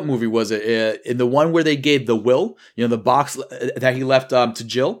to what movie was it? In the one where they gave the will, the box that he left to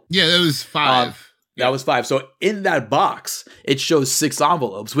Jill. Yeah, that was 5. That was 5. So in that box, it shows 6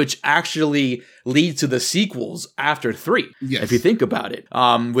 envelopes, which actually lead to the sequels after 3. Yes. If you think about it,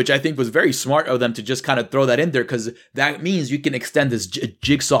 which I think was very smart of them to just kind of throw that in there, because that means you can extend this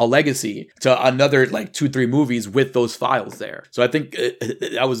Jigsaw legacy to another like 2-3 movies with those files there. So I think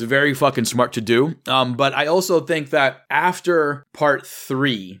that was very fucking smart to do. But I also think that after part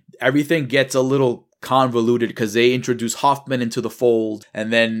 3, everything gets a little convoluted because they introduce Hoffman into the fold,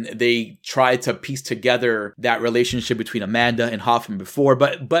 and then they try to piece together that relationship between Amanda and Hoffman before.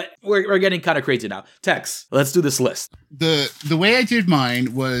 But we're getting kind of crazy now. Tex, let's do this list. The way I did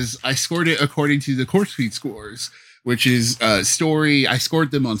mine was I scored it according to the Corpse Feed scores, which is story. I scored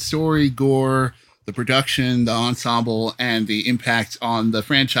them on story, gore, the production, the ensemble, and the impact on the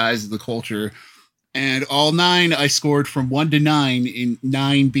franchise, the culture. And all 9 I scored from 1 to 9, in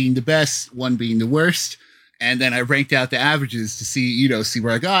 9 being the best, 1 being the worst. And then I ranked out the averages to see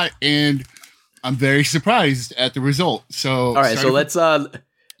where I got. And I'm very surprised at the result. So all right, so let's the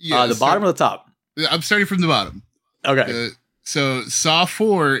bottom or the top? I'm starting from the bottom. Okay. So Saw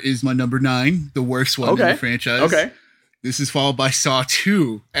 4 is my number 9, the worst one in the franchise. Okay. This is followed by Saw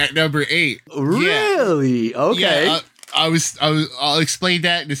 2 at number 8. Really? Yeah. Okay. Yeah, I'll explain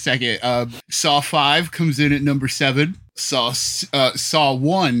that in a second. Saw 5 comes in at number 7. Saw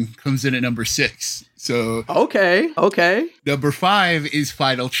 1 comes in at number 6. So okay. number 5 is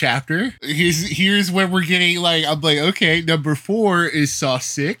Final Chapter. Here's where we're getting like, I'm like, okay, number 4 is Saw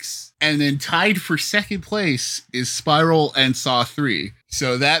 6. And then tied for second place is Spiral and Saw 3.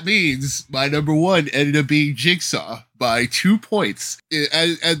 So that means my number 1 ended up being Jigsaw by 2 points.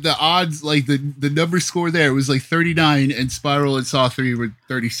 And the odds, like the number score there was like 39, and Spiral and Saw 3 were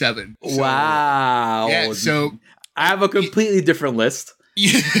 37. So, wow. Yeah, so I have a completely different list.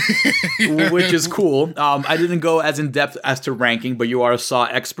 Which is cool. I didn't go as in depth as to ranking, but you are a Saw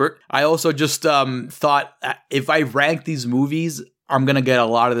expert. I also just thought if I rank these movies, I'm going to get a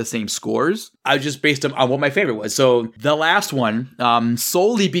lot of the same scores. I just based them on what my favorite was. So the last one,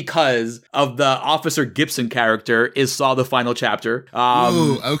 solely because of the Officer Gibson character, is Saw the Final Chapter.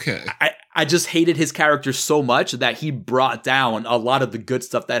 Ooh, okay. I just hated his character so much that he brought down a lot of the good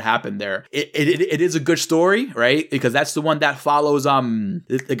stuff that happened there. It is a good story, right? Because that's the one that follows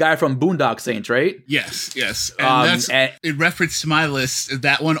the guy from Boondock Saints, right? Yes. And in reference to my list,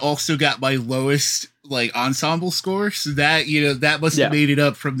 that one also got my lowest like ensemble score, so that that must have made it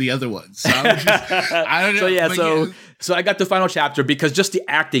up from the other ones. So I don't know. So I got the Final Chapter because just the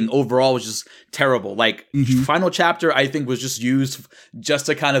acting overall was just terrible. Like Final Chapter, I think was just used just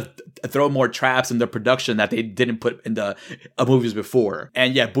to kind of throw more traps in the production that they didn't put in the movies before.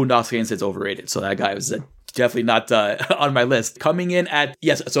 And yeah, Boondock Saints is overrated. So that guy was definitely not on my list. Coming in at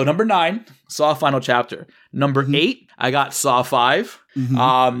so number 9, Saw Final Chapter. Number 8, I got Saw 5.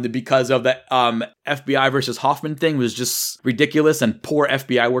 Because of the FBI versus Hoffman thing was just ridiculous and poor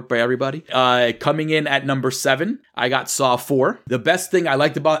FBI work by everybody. Coming in at number 7, I got Saw 4. The best thing I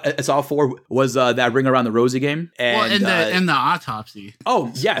liked about Saw 4 was that Ring Around the Rosie game. And, and the autopsy. Oh,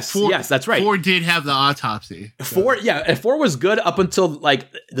 yes. Yes, that's right. 4 did have the autopsy. So. 4 was good up until like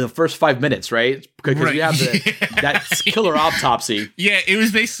the first 5 minutes, right? Because you have that killer autopsy. Yeah, it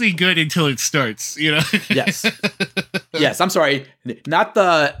was basically good until it starts, Yes, I'm sorry. Not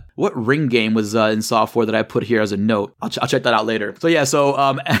what Ring game was in Saw 4 that I put here as a note. I'll check that out later. So yeah,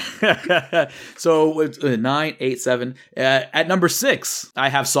 so 9, 8, 7. At number 6, I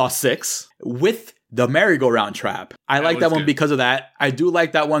have Saw 6 with the merry-go-round trap. I like that one because of that. I do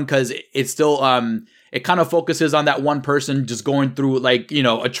like that one because it's still it kind of focuses on that one person just going through like,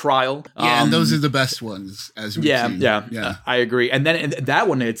 a trial. Yeah, and those are the best ones as we've seen. Yeah. I agree. And then that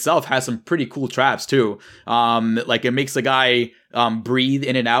one itself has some pretty cool traps too. Like it makes the guy breathe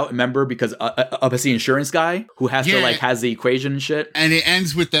in and out, remember, because of the insurance guy who has to like has the equation and shit. And it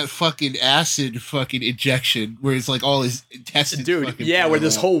ends with that fucking acid fucking injection where it's like all his intestines. Dude, where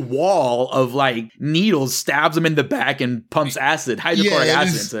this whole wall of like needles stabs him in the back and pumps hydrochloric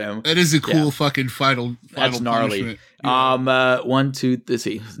acid into him. That is a cool fucking final That's gnarly. punishment. 1, 2, let's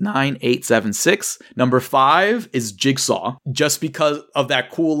see, 9, 8, 7, 6. Number 5 is Jigsaw, just because of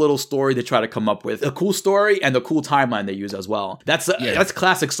that cool little story they try to come up with. A cool story and the cool timeline they use as well. That's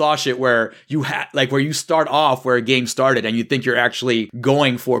classic Saw shit where where you start off where a game started and you think you're actually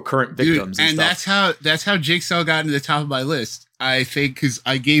going for current victims. Dude, and that's how Jigsaw got into the top of my list. I think because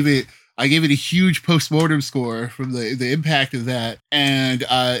I gave it a huge post-mortem score from the impact of that and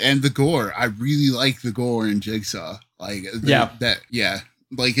the gore. I really like the gore in Jigsaw. Like that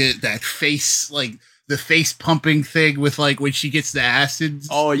face, like the face pumping thing with like when she gets the acid.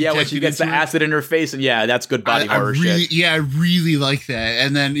 Oh yeah, when she gets the acid in her face, and that's good body horror shit. Yeah, I really like that.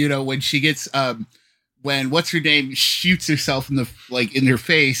 And then when she gets when what's her name shoots herself in her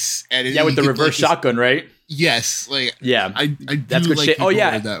face and with the reverse shotgun, right? Yes, like I that's good shit. Oh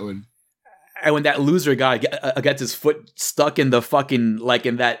yeah, that one. And when that loser guy gets his foot stuck in the fucking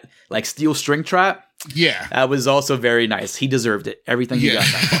in that steel string trap. Yeah. That was also very nice. He deserved it. Everything he got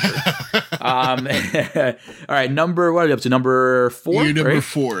that fucker. All right, what are you up to? Number 4? You're number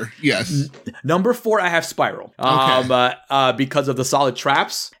 4, yes. Number 4, I have Spiral. Because of the solid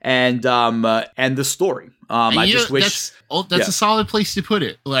traps and the story. I just wish that's a solid place to put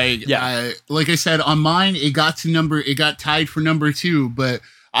it. Like I said, on mine, it got tied for number 2, but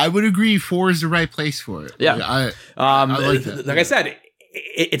I would agree 4 is the right place for it. Yeah. I like that. Like I said,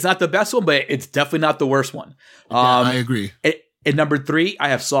 it's not the best one, but it's definitely not the worst one. I agree. At number 3, I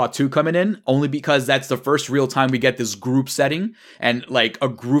have Saw 2 coming in, only because that's the first real time we get this group setting and like a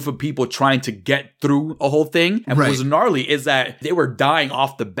group of people trying to get through a whole thing. And what was gnarly is that they were dying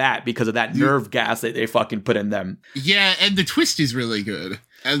off the bat because of that nerve gas that they fucking put in them. Yeah, and the twist is really good.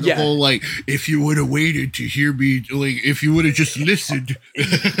 And the whole, if you would have waited to hear me, if you would have just listened.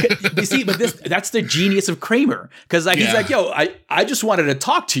 You see, but that's the genius of Kramer. Because he's like, yo, I just wanted to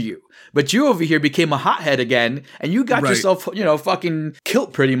talk to you. But you over here became a hothead again, and you got yourself, fucking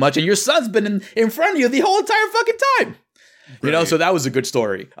killed pretty much, and your son's been in front of you the whole entire fucking time. You know, so that was a good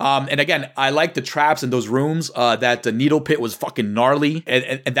story. And again, I like the traps in those rooms. That the needle pit was fucking gnarly,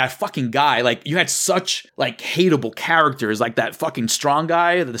 and that fucking guy, like, you had such like hateable characters, like that fucking strong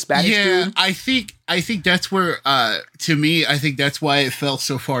guy, the Spanish dude. I think that's where, to me, I think that's why it fell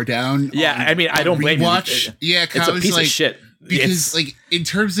so far down. Yeah, I mean, I don't blame you. Yeah, it's a piece of shit. Because, like, in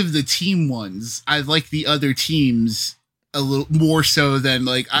terms of the team ones, I like the other teams a little more so than,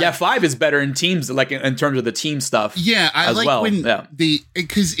 like... 5 is better in teams, like, in terms of the team stuff. Yeah, I like when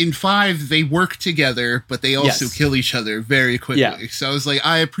because in 5, they work together, but they also kill each other very quickly. Yeah. So I was like,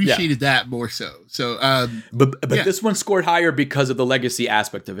 I appreciated that more so. So, but this one scored higher because of the legacy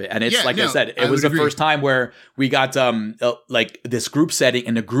aspect of it. And it's I said, it was the first time where we got, like, this group setting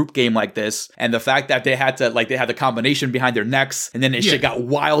in a group game like this. And the fact that they had the combination behind their necks, and then shit got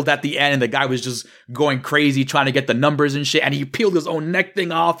wild at the end, and the guy was just going crazy trying to get the numbers and shit, and he peeled his own neck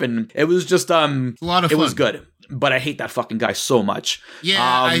thing off, and it was just a lot of fun. It was good, but I hate that fucking guy so much.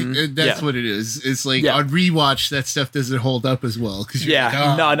 That's what it is. It's like on rewatch, that stuff doesn't hold up as well because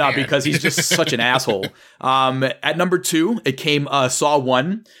because he's just such an asshole. At number 2, it came Saw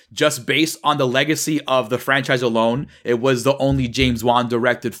 1, just based on the legacy of the franchise alone. It was the only James Wan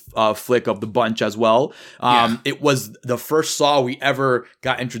directed flick of the bunch as well. It was the first Saw we ever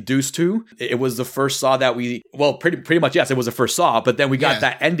got introduced to. It was the first Saw that pretty much, yes, it was the first Saw, but then we got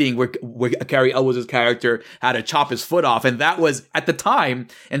that ending where Cary Elwes' character had to chop his foot off, and that was, at the time,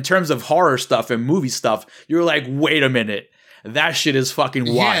 in terms of horror stuff and movie stuff, you were like, wait a minute, that shit is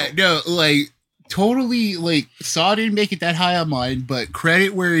fucking wild. Yeah, no, like, totally, like, Saw didn't make it that high on mine, but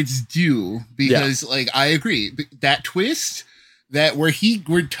credit where it's due, because like, I agree, that twist where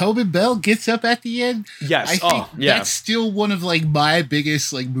Tobin Bell gets up at the end, I think that's still one of, like, my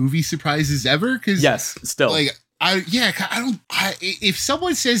biggest, like, movie surprises ever, because like, if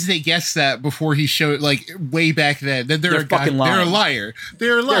someone says they guessed that before he showed, like, way back then they're a liar.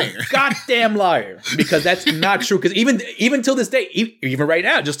 They're a liar. Goddamn liar. Because that's not true. Because even till this day, even right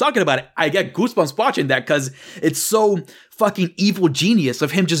now, just talking about it, I get goosebumps watching that, because it's so fucking evil genius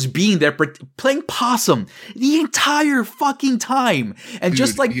of him just being there playing possum the entire fucking time, and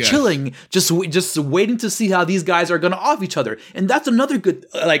just like chilling, just waiting to see how these guys are gonna off each other. And that's another good,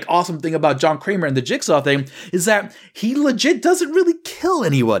 like, awesome thing about John Kramer and the Jigsaw thing, is that he legit doesn't really kill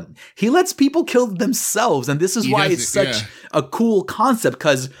anyone. He lets people kill themselves, and this is why it's such a cool concept,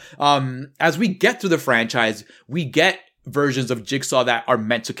 because as we get through the franchise, we get versions of Jigsaw that are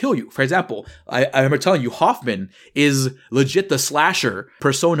meant to kill you. For example, I remember telling you, Hoffman is legit the slasher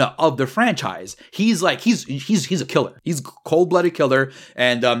persona of the franchise. He's like, he's a killer. He's a cold-blooded killer,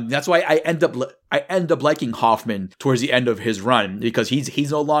 and that's why I end up liking Hoffman towards the end of his run, because he's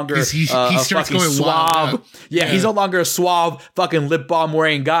no longer he starts going suave. He's no longer a suave fucking lip balm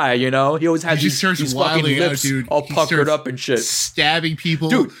wearing guy. You know, he always has these fucking lips all puckered up and shit, stabbing people,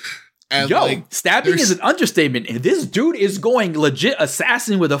 dude. Stabbing is an understatement. This dude is going legit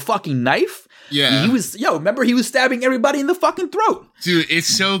assassin with a fucking knife. Yeah. Remember he was stabbing everybody in the fucking throat. Dude, it's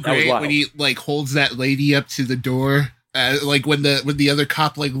so great when he, like, holds that lady up to the door. Like, when the other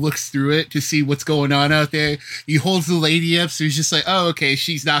cop, like, looks through it to see what's going on out there, he holds the lady up, so he's just like, oh, okay,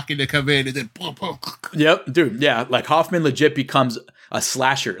 she's not going to come in, and then boom, boom. Yep, dude, yeah, like, Hoffman legit becomes a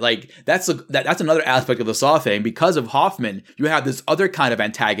slasher. Like, that's another aspect of the Saw thing. Because of Hoffman, you have this other kind of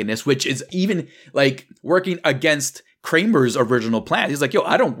antagonist, which is even, like, working against Kramer's original plan. He's like, yo,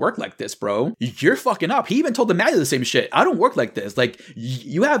 I don't work like this, bro. You're fucking up. He even told the man the same shit. I don't work like this. Like,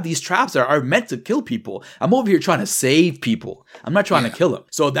 you have these traps that are meant to kill people. I'm over here trying to save people. I'm not trying to kill them.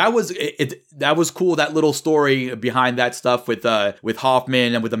 So that was it. That was cool. That little story behind that stuff with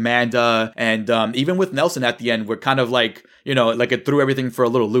Hoffman and with Amanda, and even with Nelson at the end, we're kind of like, you know, like, it threw everything for a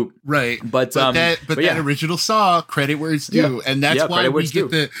little loop. Right. But that original Saw, credit where it's due. And that's why we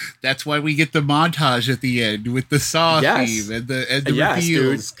get the montage at the end with the Saw theme and the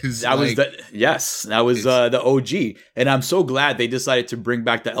reveals. Because that was the OG. And I'm so glad they decided to bring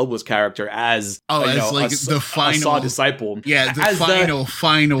back the Elwes character as the final Saw disciple. Yeah, the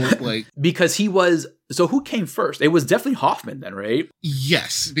final like, because he was. So who came first? It was definitely Hoffman then, right?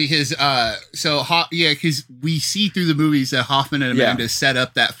 Yes, because because we see through the movies that Hoffman and Amanda set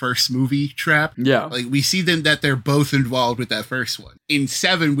up that first movie trap. Yeah, like, we see them that they're both involved with that first one. In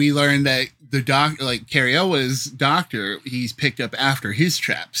 7, we learn that the doctor, like, Cary Elwes' doctor, he's picked up after his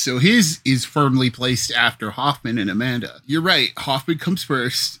trap, so his is firmly placed after Hoffman and Amanda. You're right. Hoffman comes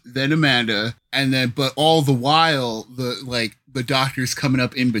first, then Amanda, and then but all the while the doctor's coming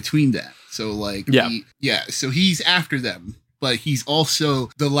up in between that. So, like, so he's after them, but he's also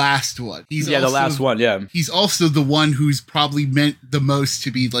the last one. He's the last one, He's also the one who's probably meant the most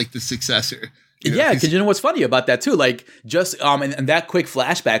to be, like, the successor. Yeah, because you know what's funny about that too? Like, just and that quick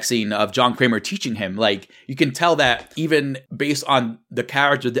flashback scene of John Kramer teaching him, like, you can tell that even based on the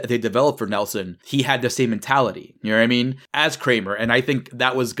character that they developed for Nelson, he had the same mentality, you know what I mean, as Kramer. And I think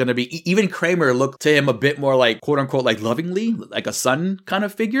that was going to be, even Kramer looked to him a bit more like, quote unquote, like lovingly, like a son kind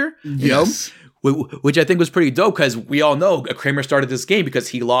of figure, you know? Which I think was pretty dope, because we all know Kramer started this game because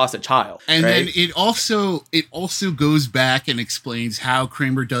he lost a child. And right? then it also goes back and explains how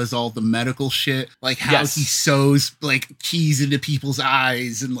Kramer does all the medical shit, like how he sews like keys into people's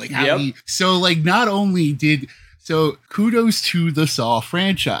eyes, and like how not only did kudos to the Saw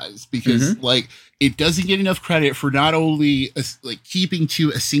franchise, because like it doesn't get enough credit for not only like keeping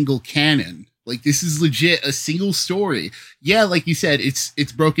to a single canon. Like, this is legit a single story. Yeah, like you said,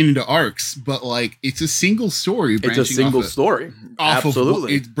 it's broken into arcs, but like it's a single story. It's a single story.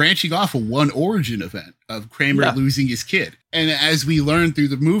 Absolutely. It's branching off of one origin event of Kramer losing his kid. And as we learn through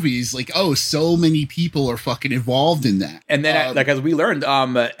the movies, like, oh, so many people are fucking involved in that. And then, as we learned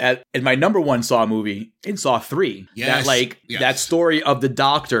in my number one Saw movie, in Saw 3, that story of the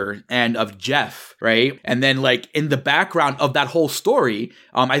doctor and of Jeff, right? And then, like, in the background of that whole story,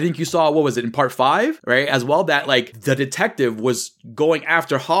 I think you saw, what was it, in part 5, right? As well, that, like, the detective was going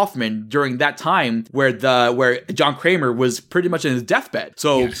after Hoffman during that time where John Kramer was pretty much in his deathbed.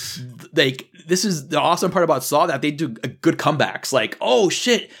 So, like, this is the awesome part about Saw, that they do good comebacks. Like, oh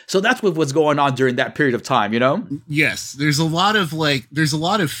shit, so that's what was going on during that period of time, you know? Yes, there's a lot of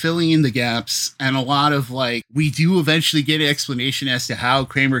filling in the gaps, and a lot of like, we do eventually get an explanation as to how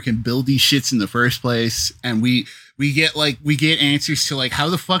Kramer can build these shits in the first place, and we get answers to like, how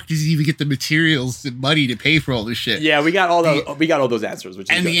the fuck does he even get the materials and money to pay for all this shit? Yeah, we got all those answers.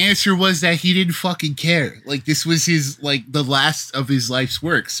 The answer was that he didn't fucking care. Like, this was his, like, the last of his life's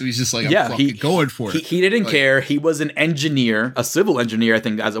work. So he's just like, I'm fucking going for it. He didn't care. He was an engineer, a civil engineer, I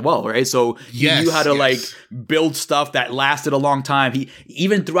think, as well, right? So he knew how to like build stuff that lasted a long time. He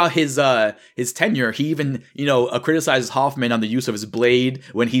even throughout his tenure, he even, you know, criticizes Hoffman on the use of his blade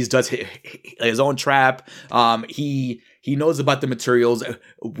when he does his own trap. He knows about the materials.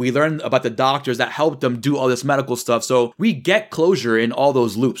 We learn about the doctors that helped them do all this medical stuff. So we get closure in all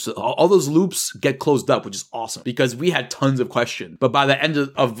those loops. All those loops get closed up, which is awesome, because we had tons of questions. But by the end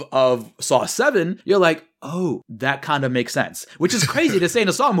of Saw 7, you're like, oh, that kind of makes sense. Which is crazy to say in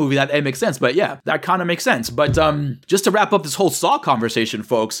a Saw movie that it makes sense. But yeah, that kind of makes sense. But just to wrap up this whole Saw conversation,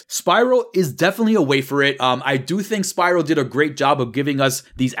 folks, Spiral is definitely a way for it. I do think Spiral did a great job of giving us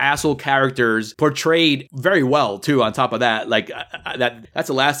these asshole characters portrayed very well, too, on top of that. Like, that's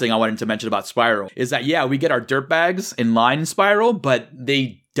the last thing I wanted to mention about Spiral, is that, yeah, we get our dirtbags in line in Spiral, but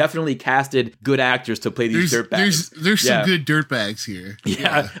they definitely casted good actors to play these dirtbags. There's some good dirtbags here.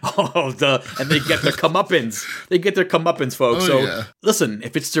 Yeah. And they get their comeuppance. They get their comeuppance, folks. Listen,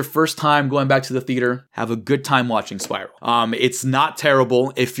 if it's your first time going back to the theater, have a good time watching Spiral. It's not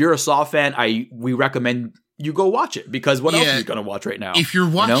terrible. If you're a Saw fan, we recommend you go watch it, because what else are you going to watch right now? If you're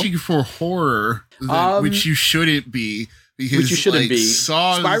watching for horror, which you shouldn't be, which you shouldn't be.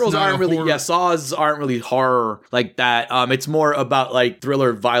 Spirals aren't really, Saws aren't really horror like that. It's more about like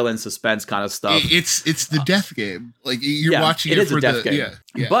thriller, violence, suspense kind of stuff. It's the death game. Like, you're watching it for the death game.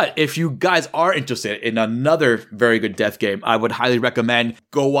 Yeah. But if you guys are interested in another very good death game, I would highly recommend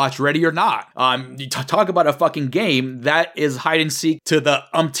go watch Ready or Not. You talk about a fucking game that is hide and seek to the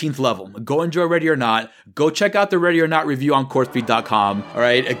umpteenth level. Go enjoy Ready or Not. Go check out the Ready or Not review on CourseFeed.com. All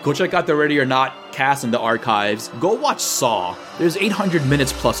right, go check out the Ready or Not cast in the archives. Go watch Saw. There's 800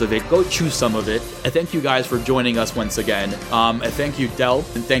 minutes plus of it. Go choose some of it. I thank you guys for joining us once again. I thank you, Del,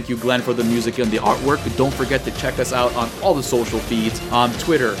 and thank you, Glenn, for the music and the artwork. Don't forget to check us out on all the social feeds, on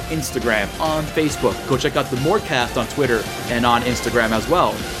Twitter, Instagram, on Facebook. Go check out the Morecast on Twitter and on Instagram as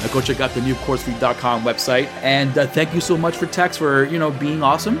well. Go check out the new CourseFeed.com website. And thank you so much for Tex for, being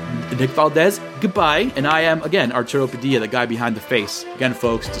awesome. Nick Valdez, goodbye. And I am, again, Arturo Padilla, the guy behind the face. Again,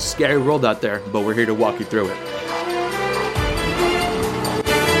 folks, it's a scary world out there, but we're here to walk you through it.